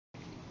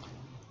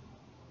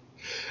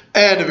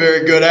And a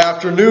very good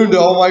afternoon to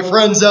all my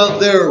friends out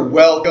there.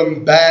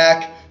 Welcome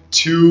back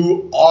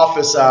to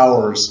Office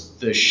Hours,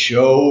 the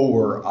show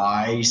where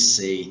I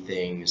say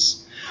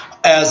things.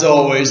 As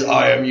always,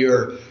 I am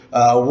your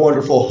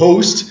wonderful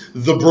host,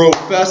 the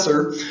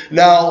Professor.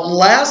 Now,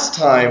 last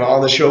time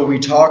on the show, we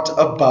talked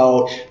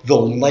about the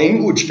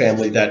language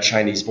family that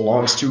Chinese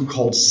belongs to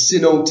called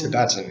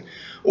Sino-Tibetan,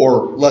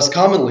 or less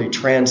commonly,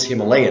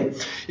 Trans-Himalayan.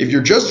 If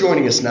you're just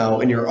joining us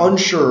now and you're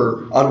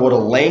unsure on what a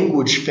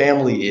language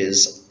family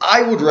is,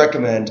 I would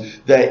recommend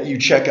that you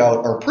check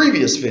out our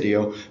previous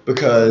video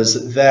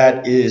because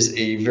that is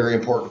a very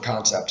important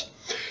concept.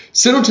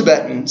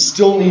 Sino-Tibetan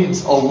still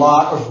needs a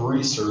lot of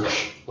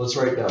research. Let's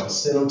write down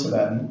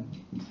Sino-Tibetan,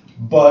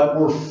 but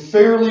we're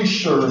fairly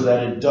sure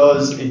that it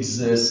does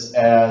exist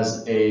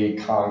as a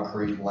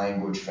concrete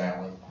language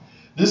family.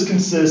 This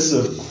consists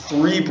of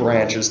three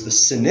branches: the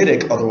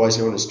Sinitic, otherwise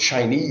known as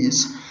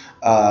Chinese,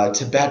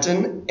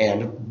 Tibetan,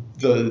 and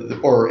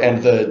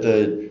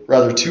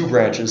the two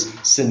branches,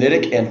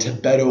 Sinitic and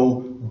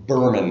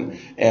Tibeto-Burman.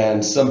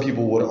 And some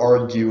people would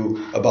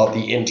argue about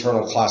the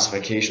internal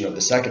classification of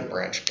the second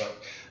branch, but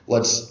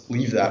let's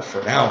leave that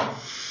for now.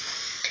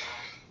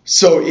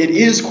 So it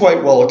is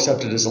quite well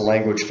accepted as a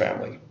language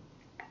family.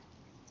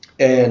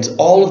 And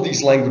all of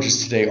these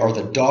languages today are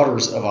the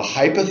daughters of a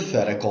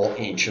hypothetical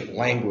ancient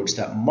language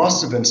that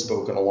must have been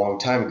spoken a long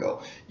time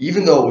ago.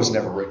 Even though it was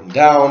never written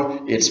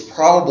down, it's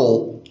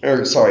possible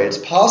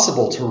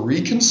to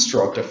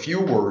reconstruct a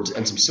few words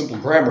and some simple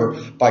grammar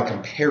by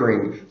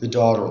comparing the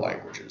daughter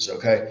languages,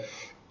 okay?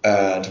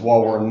 And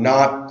while we're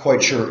not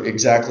quite sure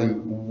exactly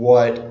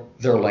what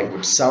their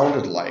language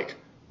sounded like,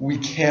 we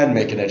can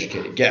make an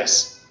educated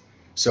guess.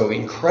 So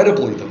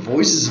incredibly, the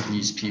voices of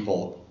these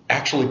people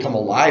actually come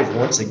alive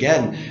once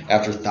again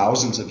after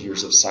thousands of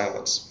years of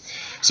silence.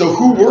 So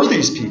who were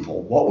these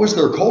people? What was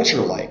their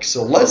culture like?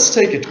 So let's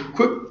take a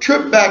quick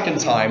trip back in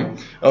time,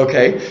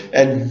 okay,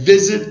 and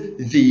visit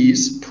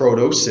these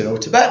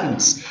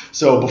Proto-Sino-Tibetans.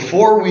 So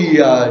before we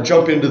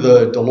jump into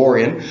the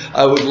DeLorean,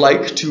 I would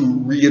like to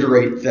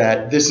reiterate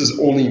that this is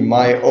only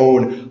my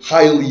own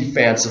highly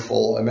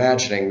fanciful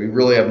imagining. We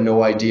really have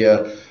no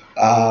idea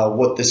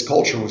what this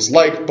culture was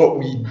like, but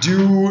we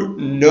do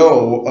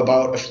know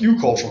about a few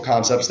cultural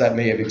concepts that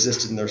may have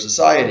existed in their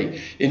society.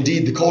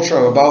 Indeed, the culture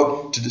I'm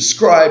about to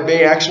describe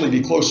may actually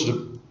be closer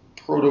to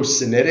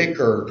Proto-Sinitic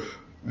or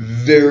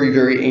very,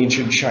 very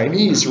ancient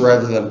Chinese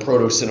rather than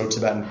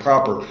Proto-Sino-Tibetan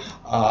proper.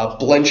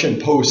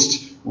 Blenchen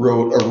Post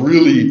wrote a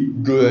really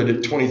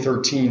good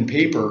 2013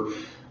 paper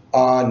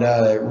on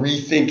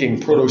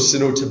rethinking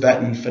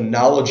Proto-Sino-Tibetan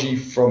phonology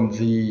from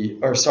the,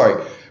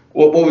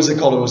 what was it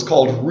called? It was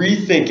called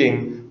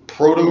Rethinking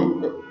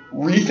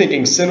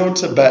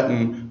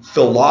Sino-Tibetan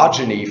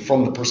Phylogeny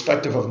from the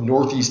Perspective of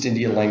Northeast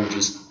Indian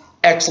Languages.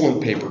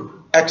 Excellent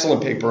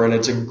paper, and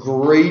it's a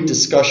great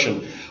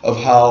discussion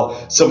of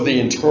how some of the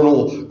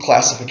internal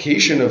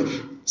classification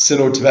of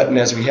Sino-Tibetan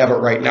as we have it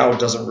right now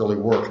doesn't really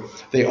work.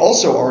 They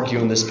also argue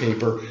in this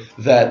paper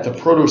that the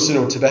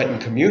Proto-Sino-Tibetan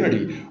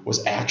community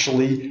was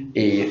actually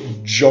a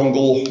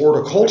jungle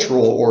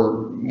horticultural,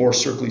 or more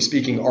strictly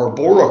speaking,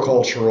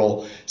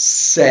 arboricultural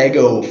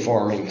sago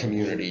farming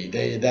community.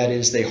 That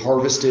is, they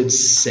harvested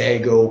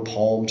sago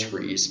palm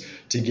trees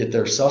to get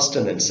their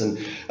sustenance. And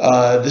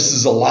this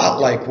is a lot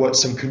like what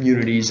some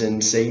communities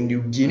in, say,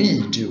 New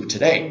Guinea do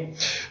today.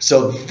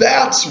 So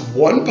that's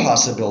one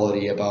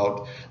possibility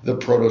about the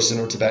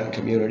Proto-Sino-Tibetan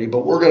community,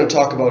 but we're going to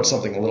talk about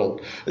something a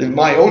little,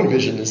 my own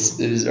vision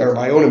or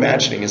my own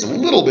imagining is a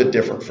little bit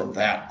different from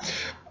that.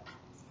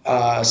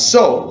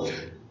 So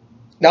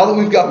now that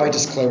we've got my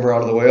disclaimer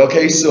out of the way,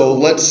 okay, so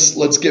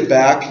let's get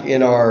back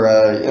in our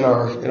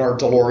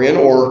DeLorean,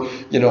 or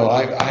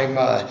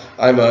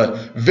I'm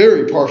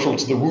very partial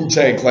to the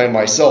Wu-Tang Clan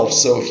myself,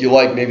 so if you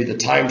like, maybe the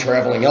time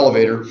traveling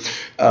elevator,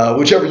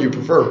 whichever you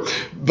prefer.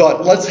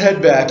 But let's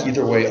head back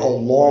either way a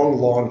long,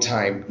 long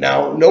time.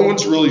 Now, no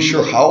one's really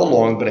sure how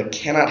long, but it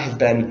cannot have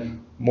been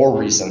more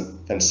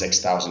recent than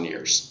 6,000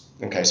 years.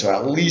 Okay, so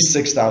at least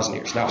 6,000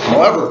 years. Now,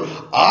 however,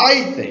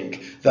 I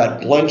think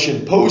that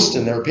Blenchen Post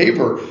in their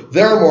paper,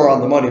 they're more on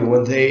the money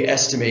when they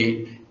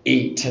estimate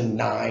 8,000 to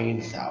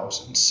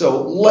 9,000.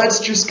 So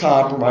let's just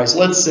compromise.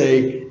 Let's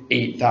say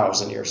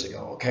 8,000 years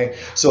ago, okay?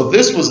 So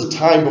this was a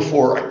time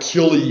before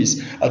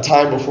Achilles, a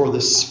time before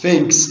the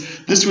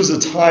Sphinx. This was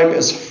a time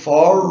as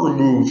far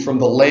removed from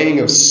the laying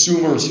of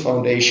Sumer's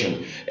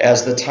foundation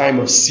as the time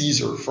of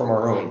Caesar from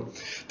our own.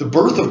 The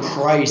birth of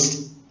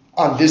Christ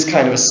on this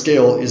kind of a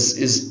scale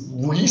is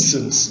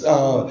recent.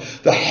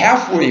 The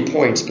halfway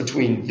points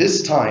between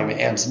this time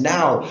and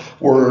now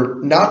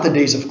were not the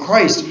days of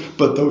Christ,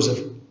 but those of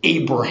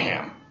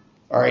Abraham.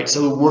 All right,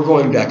 so we're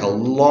going back a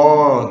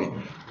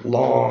long,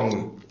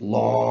 long,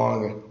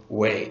 long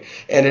way.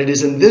 And it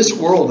is in this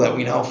world that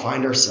we now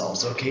find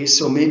ourselves, okay?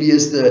 So maybe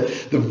as the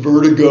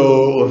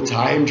vertigo of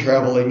time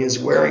traveling is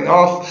wearing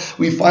off,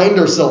 we find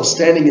ourselves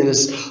standing in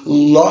this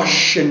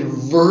lush and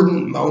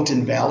verdant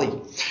mountain valley.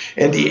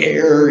 And the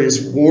air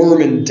is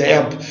warm and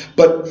damp,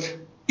 but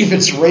If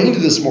it's rained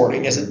this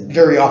morning, as it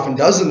very often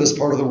does in this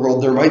part of the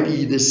world, there might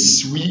be this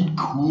sweet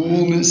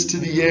coolness to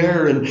the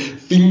air, and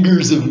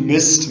fingers of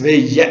mist may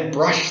yet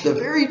brush the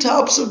very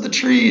tops of the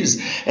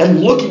trees.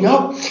 And looking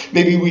up,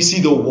 maybe we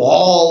see the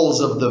walls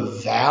of the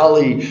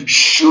valley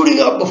shooting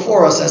up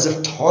before us as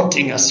if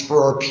taunting us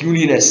for our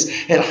puniness.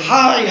 And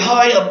high,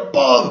 high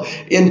above,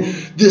 in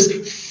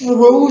this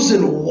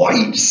frozen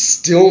white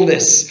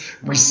stillness,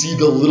 we see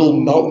the little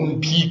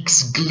mountain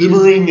peaks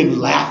glimmering and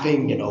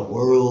laughing in a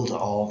world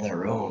all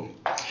their own.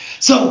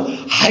 So,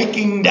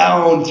 hiking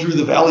down through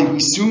the valley, we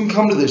soon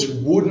come to this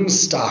wooden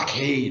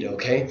stockade,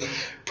 okay?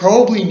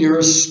 Probably near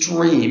a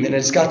stream, and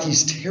it's got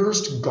these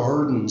terraced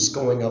gardens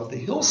going up the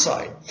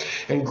hillside.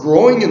 And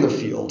growing in the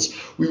fields,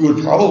 we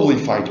would probably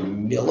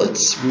find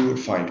millets, we would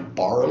find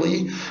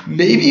barley,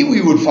 maybe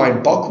we would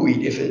find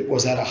buckwheat if it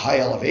was at a high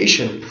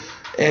elevation.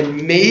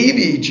 And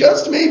maybe,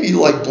 just maybe,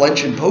 like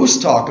Blench and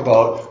Post talk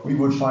about, we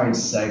would find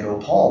sago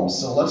palms.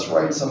 So let's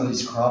write some of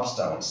these crops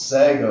down.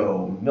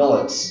 Sago,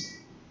 millets,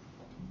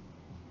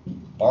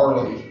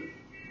 barley,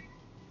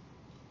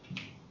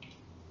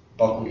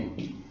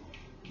 buckwheat.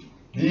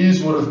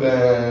 These would have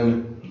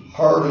been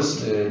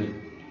harvested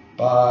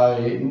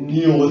by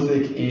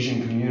Neolithic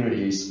Asian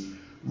communities.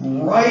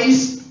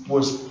 Rice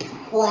was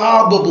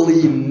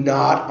probably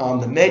not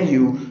on the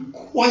menu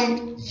quite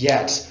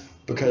yet,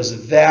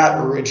 because that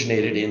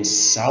originated in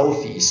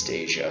Southeast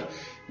Asia,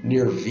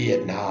 near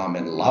Vietnam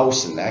and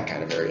Laos and that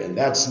kind of area, and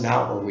that's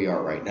not where we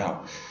are right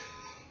now.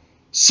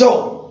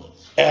 So,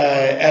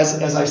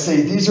 as I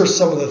say, these are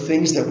some of the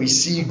things that we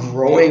see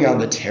growing on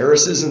the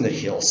terraces and the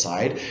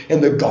hillside,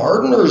 and the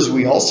gardeners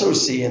we also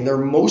see, and they're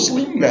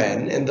mostly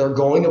men, and they're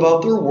going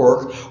about their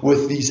work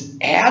with these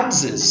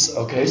adzes,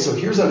 okay? So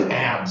here's an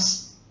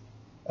adze.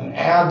 An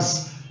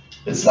adze,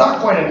 it's not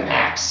quite an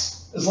axe.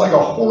 It's like a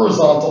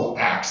horizontal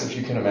axe, if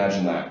you can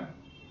imagine that.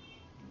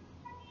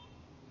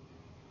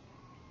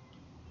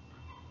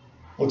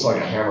 Looks like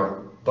a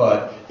hammer,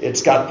 but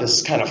it's got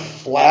this kind of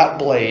flat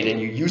blade, and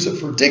you use it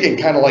for digging,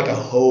 kind of like a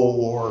hoe,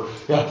 or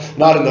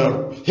not in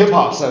the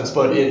hip-hop sense,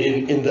 but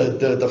in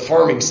the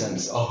farming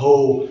sense, a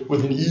hoe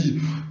with an E,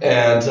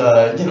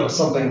 and you know,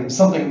 something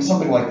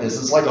like this.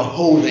 It's like a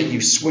hoe that you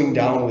swing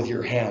down with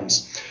your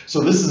hands. So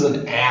this is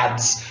an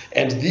adze,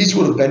 and these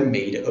would have been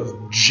made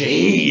of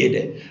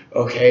jade.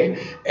 Okay,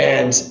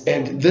 and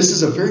this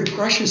is a very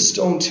precious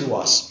stone to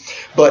us,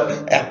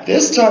 but at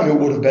this time it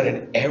would have been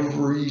an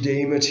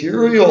everyday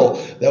material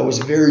that was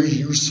very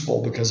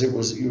useful because it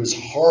was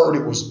hard,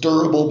 it was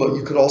durable, but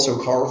you could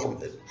also carve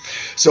with it.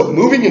 So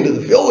moving into the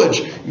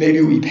village,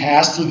 maybe we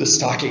pass through the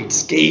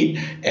stockade's gate,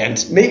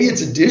 and maybe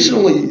it's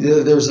additionally,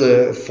 there's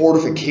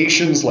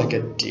fortifications like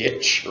a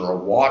ditch or a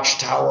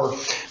watchtower.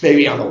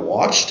 Maybe on the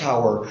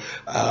watchtower,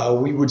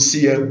 we would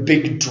see a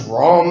big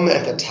drum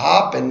at the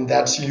top, and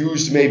that's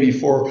used maybe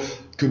for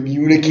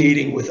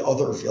communicating with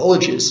other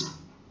villages.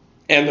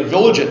 And the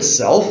village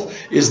itself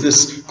is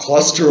this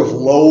cluster of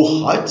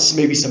low huts,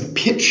 maybe some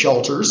pit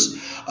shelters.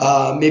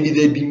 Maybe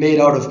they'd be made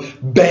out of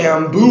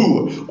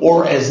bamboo,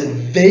 or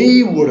as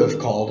they would have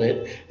called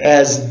it,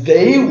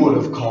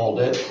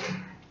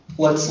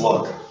 let's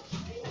look.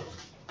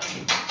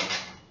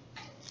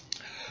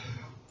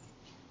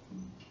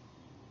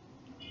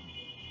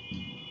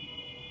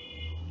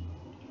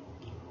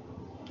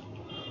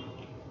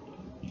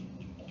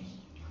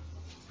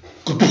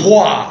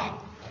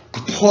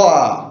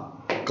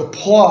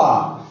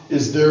 Kapwa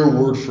is their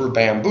word for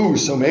bamboo.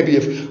 So maybe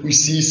if we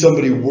see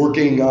somebody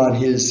working on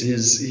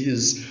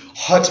his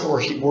hut,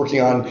 or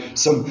working on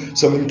some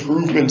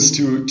improvements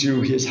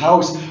to his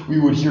house, we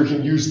would hear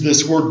him use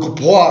this word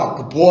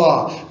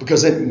kapwa,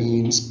 because it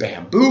means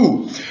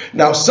bamboo.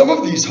 Now, some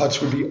of these huts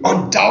would be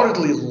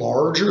undoubtedly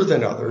larger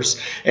than others,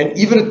 and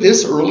even at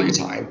this early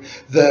time,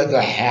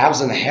 the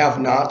haves and the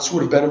have-nots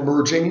would have been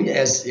emerging,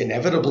 as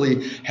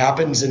inevitably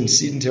happens in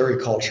sedentary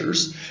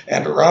cultures.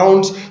 And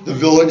around the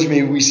village,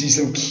 maybe we see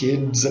some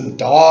kids and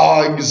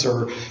dogs,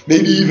 or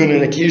maybe even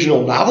an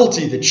occasional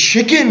novelty, the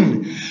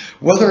chicken.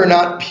 Whether or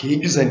not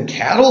pigs and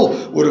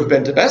cattle would have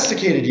been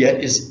domesticated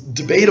yet is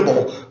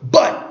debatable,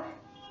 but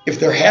if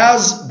there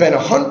has been a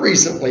hunt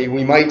recently,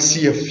 we might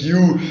see a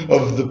few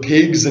of the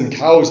pigs and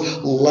cows'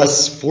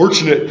 less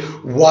fortunate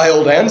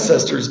wild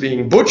ancestors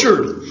being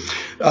butchered.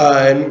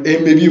 And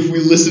maybe if we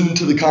listen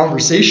to the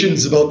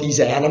conversations about these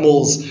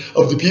animals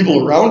of the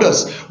people around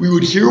us, we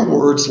would hear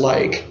words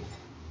like,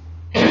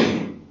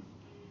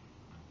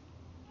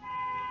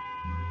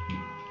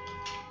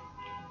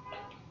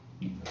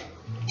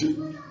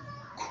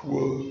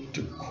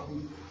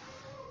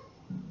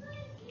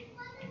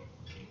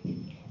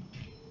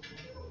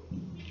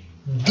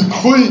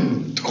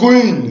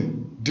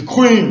 the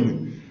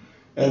queen,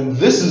 and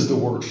this is the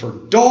word for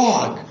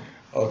dog,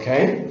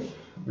 okay?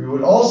 We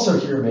would also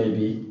hear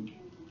maybe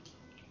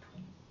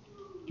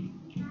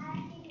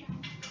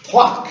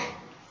pluck,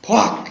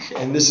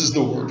 and this is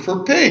the word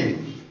for pig,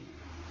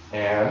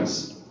 and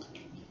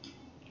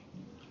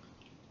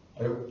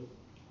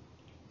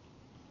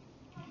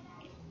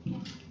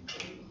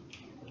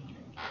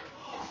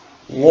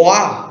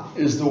Wa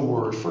is the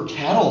word for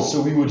cattle.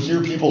 So we would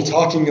hear people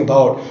talking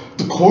about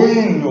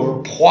Dukoin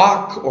or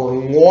Puak or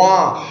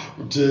Ngwa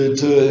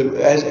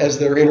as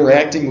they're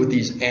interacting with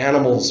these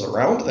animals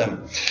around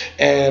them.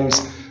 And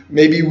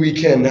maybe we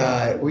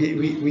cannot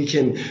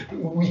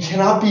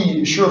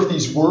be sure if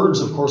these words,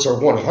 of course, are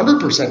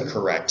 100%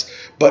 correct,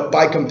 but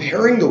by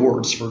comparing the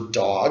words for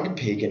dog,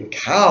 pig, and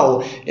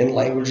cow in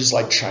languages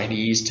like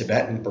Chinese,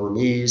 Tibetan,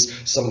 Burmese,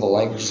 some of the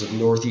languages of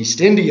Northeast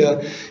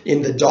India,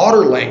 in the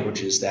daughter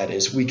languages, that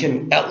is, we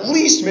can at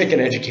least make an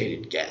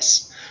educated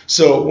guess.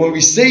 So when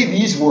we say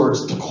these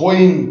words,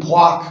 Dukoin,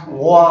 Puak,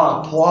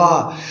 Wa,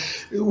 Pwa,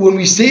 when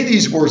we say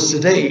these words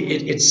today,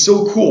 it's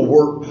so cool.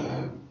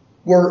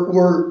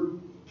 We're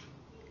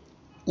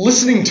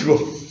listening to a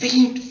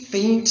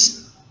faint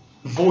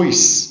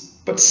voice,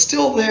 but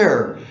still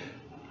there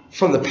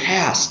from the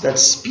past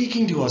that's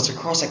speaking to us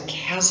across a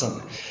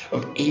chasm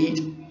of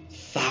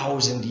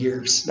 8,000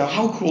 years. Now,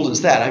 how cool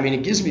is that? I mean,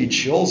 it gives me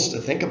chills to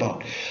think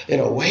about.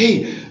 In a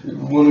way,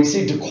 when we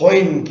say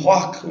Dukoin,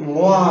 Puak,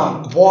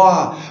 Mwa,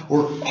 Bwa,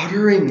 we're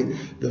uttering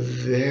the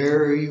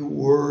very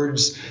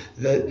words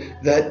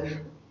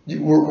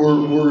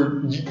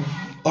we're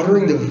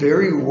uttering the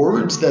very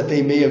words that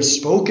they may have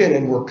spoken,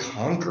 and we're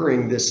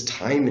conquering this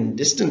time and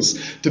distance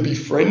to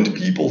befriend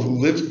people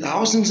who lived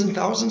thousands and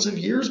thousands of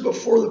years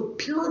before the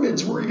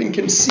pyramids were even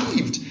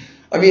conceived.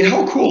 I mean,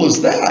 how cool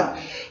is that?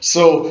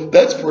 So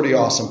that's pretty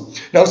awesome.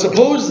 Now,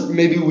 suppose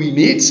maybe we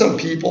meet some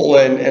people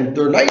and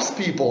they're nice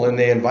people and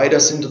they invite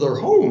us into their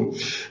home.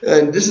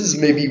 And this is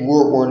maybe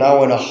we're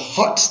now in a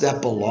hut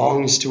that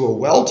belongs to a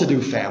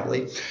well-to-do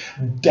family.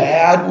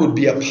 Dad would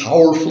be a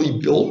powerfully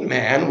built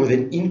man with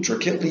an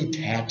intricately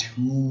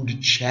tattooed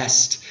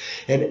chest.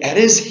 And at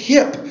his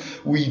hip,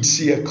 we'd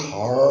see a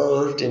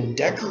carved and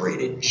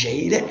decorated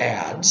jade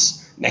adze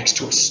next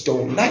to a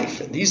stone knife.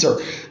 And these are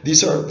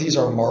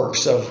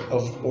marks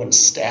of one's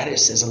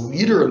status as a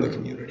leader in the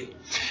community.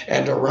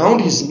 And around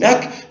his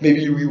neck,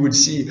 maybe we would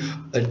see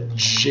a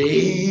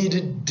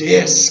jade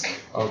disc.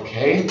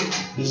 Okay,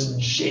 this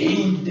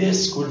jade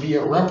disc would be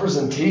a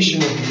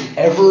representation of the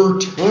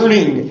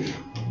ever-turning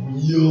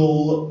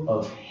wheel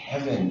of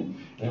heaven.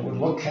 And it would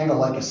look kind of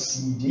like a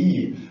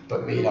CD,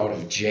 but made out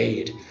of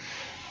jade.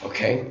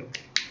 Okay,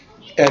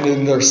 and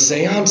in their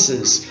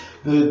seances,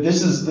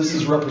 this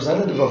is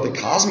representative of the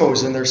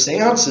cosmos. In their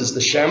seances,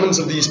 the shamans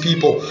of these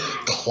people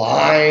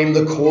climb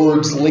the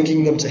cords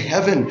linking them to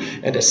heaven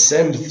and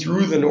ascend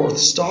through the North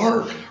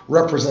Star,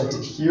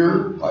 represented here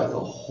by the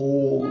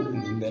hole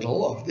in the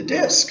middle of the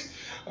disc.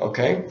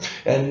 Okay,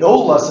 and no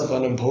less of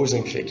an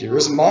imposing figure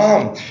is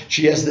Mom.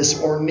 She has this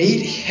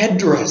ornate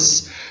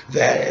headdress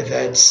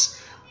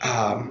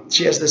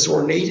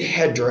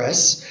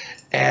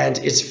and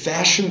it's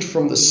fashioned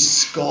from the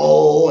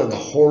skull and the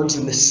horns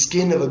and the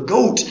skin of a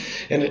goat,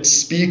 and it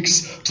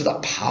speaks to the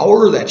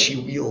power that she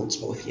wields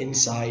both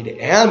inside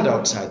and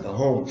outside the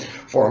home.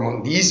 For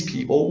among these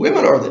people,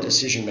 women are the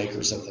decision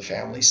makers of the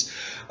families.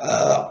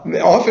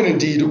 Often,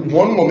 indeed,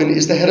 one woman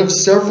is the head of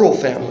several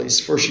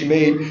families, for she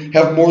may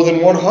have more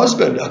than one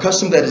husband, a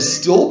custom that is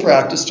still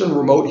practiced in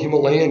remote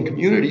Himalayan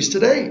communities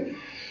today.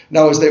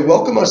 Now, as they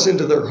welcome us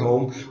into their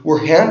home, we're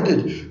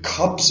handed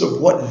cups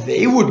of what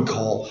they would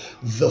call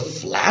the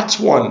flat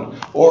one,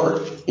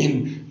 or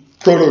in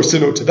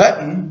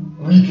Proto-Sino-Tibetan,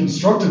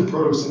 reconstructed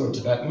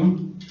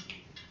Proto-Sino-Tibetan,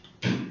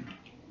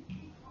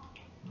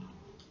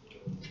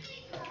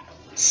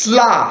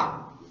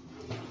 sla.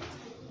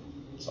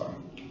 Sorry.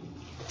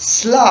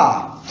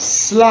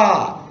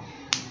 Sla.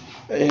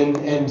 And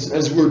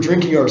as we're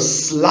drinking our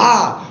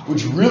sla,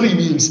 which really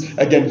means,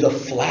 again, the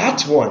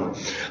flat one,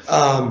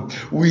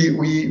 we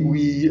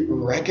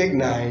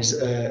recognize in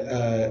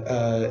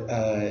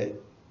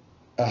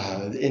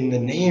the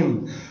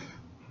name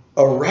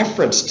a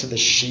reference to the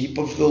shape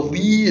of the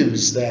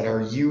leaves that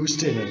are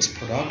used in its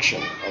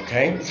production,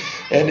 okay?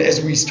 And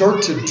as we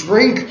start to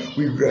drink,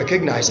 we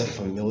recognize a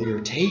familiar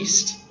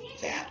taste,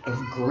 that of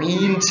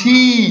green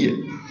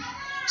tea.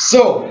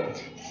 So,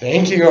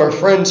 thanking our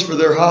friends for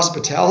their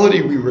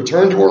hospitality, we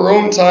return to our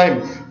own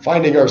time,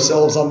 finding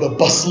ourselves on the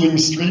bustling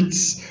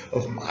streets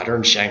of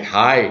modern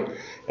Shanghai.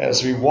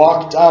 As we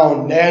walk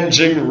down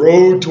Nanjing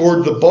Road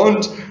toward the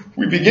Bund,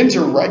 we begin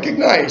to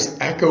recognize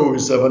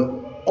echoes of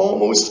an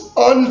almost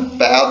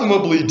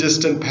unfathomably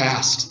distant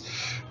past.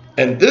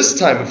 And this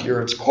time of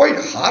year, it's quite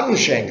hot in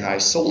Shanghai,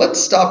 so let's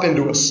stop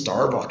into a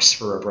Starbucks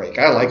for a break.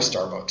 I like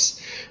Starbucks.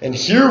 And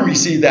here we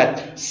see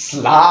that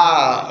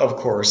sla, of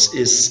course,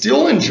 is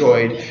still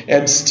enjoyed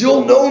and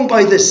still known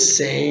by the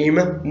same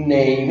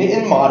name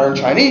in modern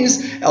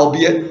Chinese,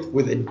 albeit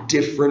with a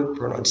different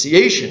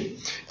pronunciation.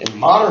 In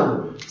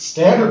modern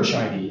standard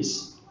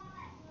Chinese,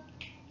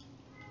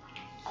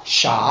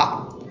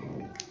 cha,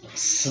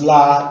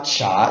 sla,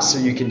 cha, so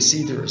you can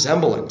see the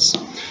resemblance.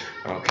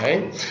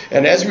 Okay,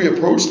 and as we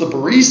approach the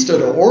barista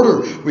to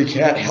order, we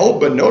can't help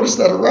but notice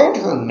that around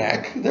her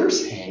neck,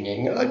 there's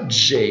hanging a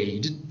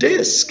jade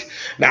disc.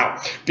 Now,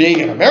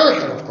 being an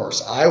American, of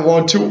course, I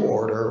want to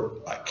order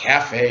a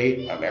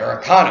cafe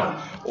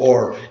Americano,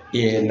 or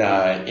in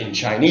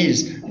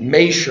Chinese,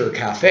 Meisher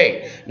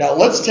Cafe. Now,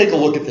 let's take a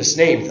look at this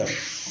name. The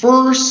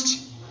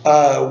first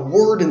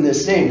word in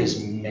this name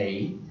is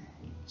Mei,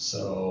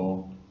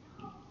 so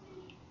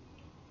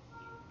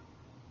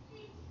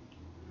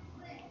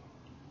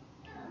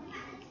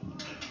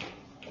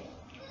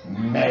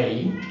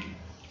Mei,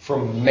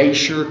 from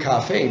Meisher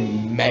Cafe,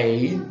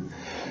 Mei.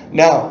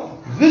 Now,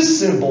 this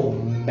symbol,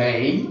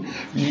 Mei,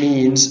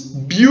 means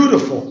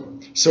beautiful.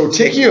 So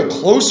taking a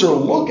closer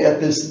look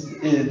at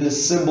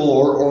this symbol,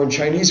 or in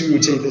Chinese we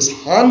would say this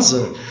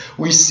Hanzi,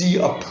 we see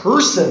a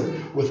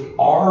person with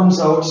arms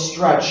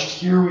outstretched.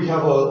 Here we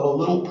have a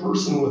little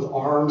person with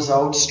arms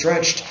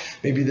outstretched.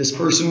 Maybe this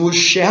person was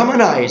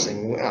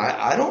shamanizing.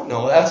 I don't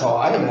know. That's how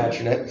I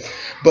imagine it.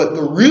 But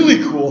the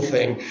really cool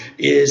thing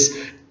is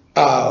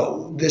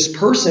this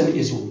person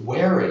is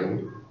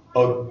wearing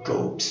a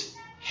goat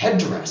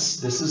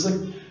headdress. This is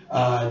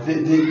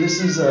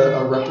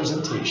a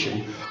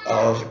representation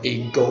of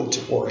a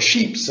goat or a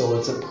sheep. So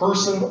it's a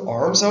person,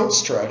 arms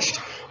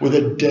outstretched, with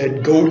a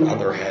dead goat on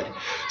their head.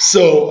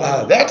 So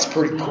that's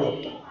pretty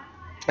cool.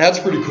 That's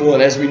pretty cool.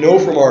 And as we know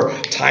from our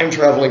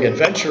time-traveling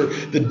adventure,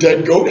 the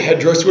dead goat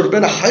headdress would have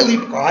been a highly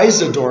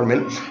prized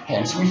adornment.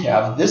 Hence, we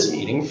have this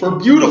meaning for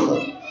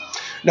beautiful.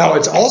 Now,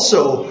 it's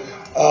also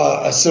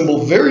a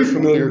symbol very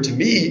familiar to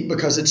me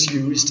because it's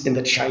used in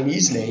the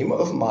Chinese name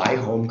of my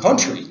home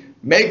country,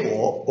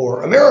 Megwo,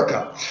 or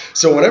America.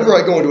 So whenever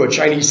I go into a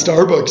Chinese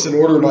Starbucks and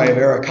order my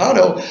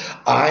Americano,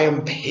 I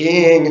am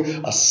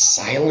paying a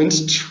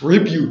silent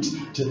tribute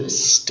to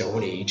this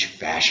Stone Age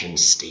fashion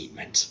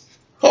statement.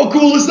 How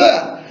cool is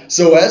that?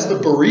 So as the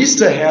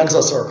barista hands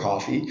us our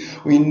coffee,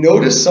 we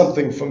notice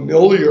something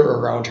familiar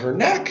around her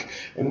neck,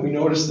 and we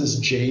notice this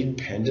jade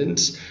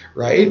pendant,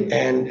 right?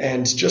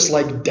 And just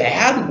like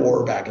Dad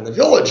wore back in the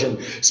village.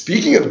 And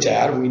speaking of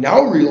Dad, we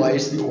now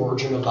realize the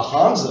origin of the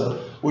Hanzi,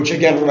 which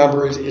again,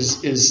 remember,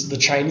 is the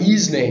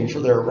Chinese name for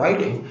their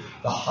writing.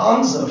 The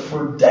Hanzi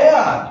for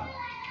Dad.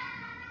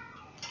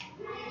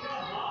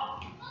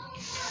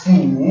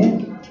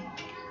 Fu,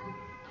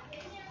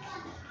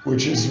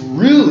 which is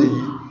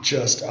really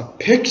just a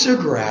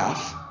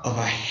pictograph of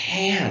a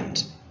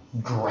hand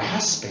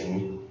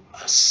grasping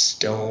a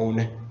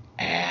stone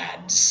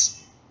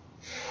adze.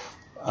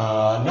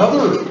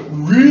 Another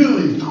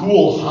really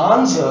cool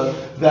Hanzi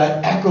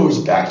that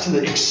echoes back to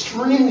the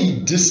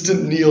extremely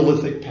distant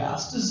Neolithic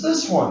past is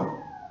this one.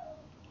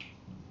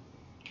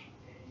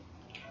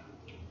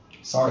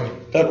 Sorry,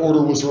 that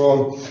order was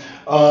wrong.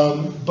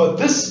 But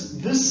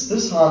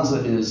this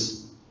Hanzi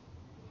is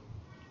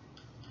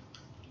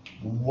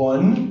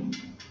one,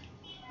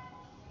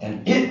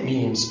 and it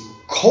means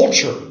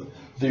culture.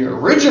 The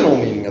original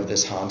meaning of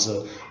this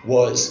Hanzi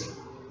was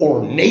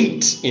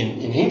ornate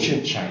in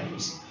ancient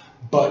Chinese,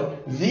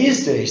 but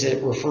these days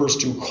it refers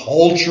to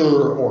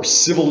culture or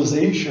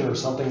civilization or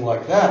something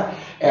like that.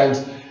 And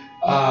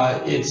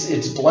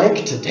it's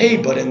blank today,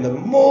 but in the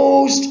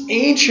most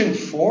ancient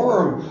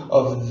form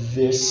of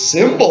this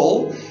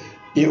symbol,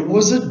 it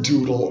was a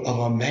doodle of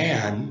a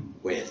man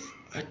with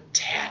a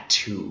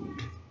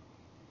tattooed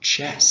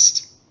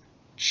chest,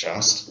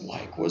 just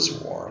like was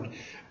worn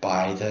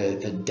by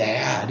the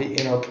dad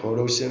in our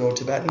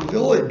Proto-Sino-Tibetan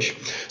village.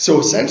 So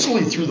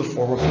essentially, through the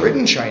form of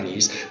written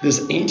Chinese,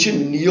 this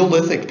ancient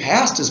Neolithic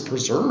past is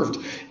preserved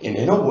and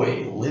in a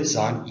way lives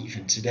on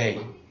even today.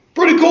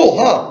 Pretty cool,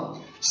 huh?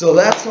 So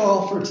that's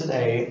all for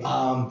today.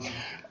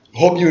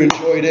 Hope you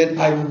enjoyed it.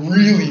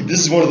 This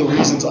is one of the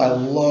reasons I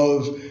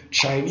love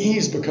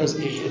Chinese, because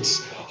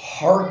it's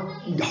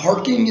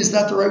harking, is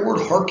that the right word?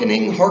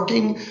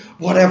 Harking,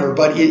 whatever.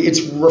 But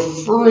it's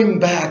referring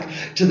back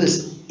to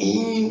this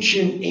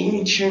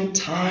ancient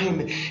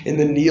time in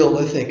the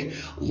Neolithic,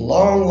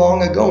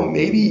 long ago,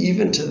 maybe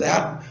even to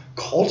that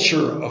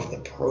culture of the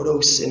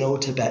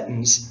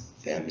Proto-Sino-Tibetans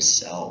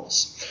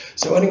themselves.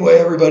 So anyway,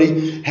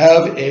 everybody,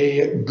 have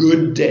a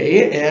good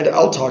day, and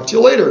I'll talk to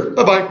you later.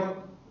 Bye-bye.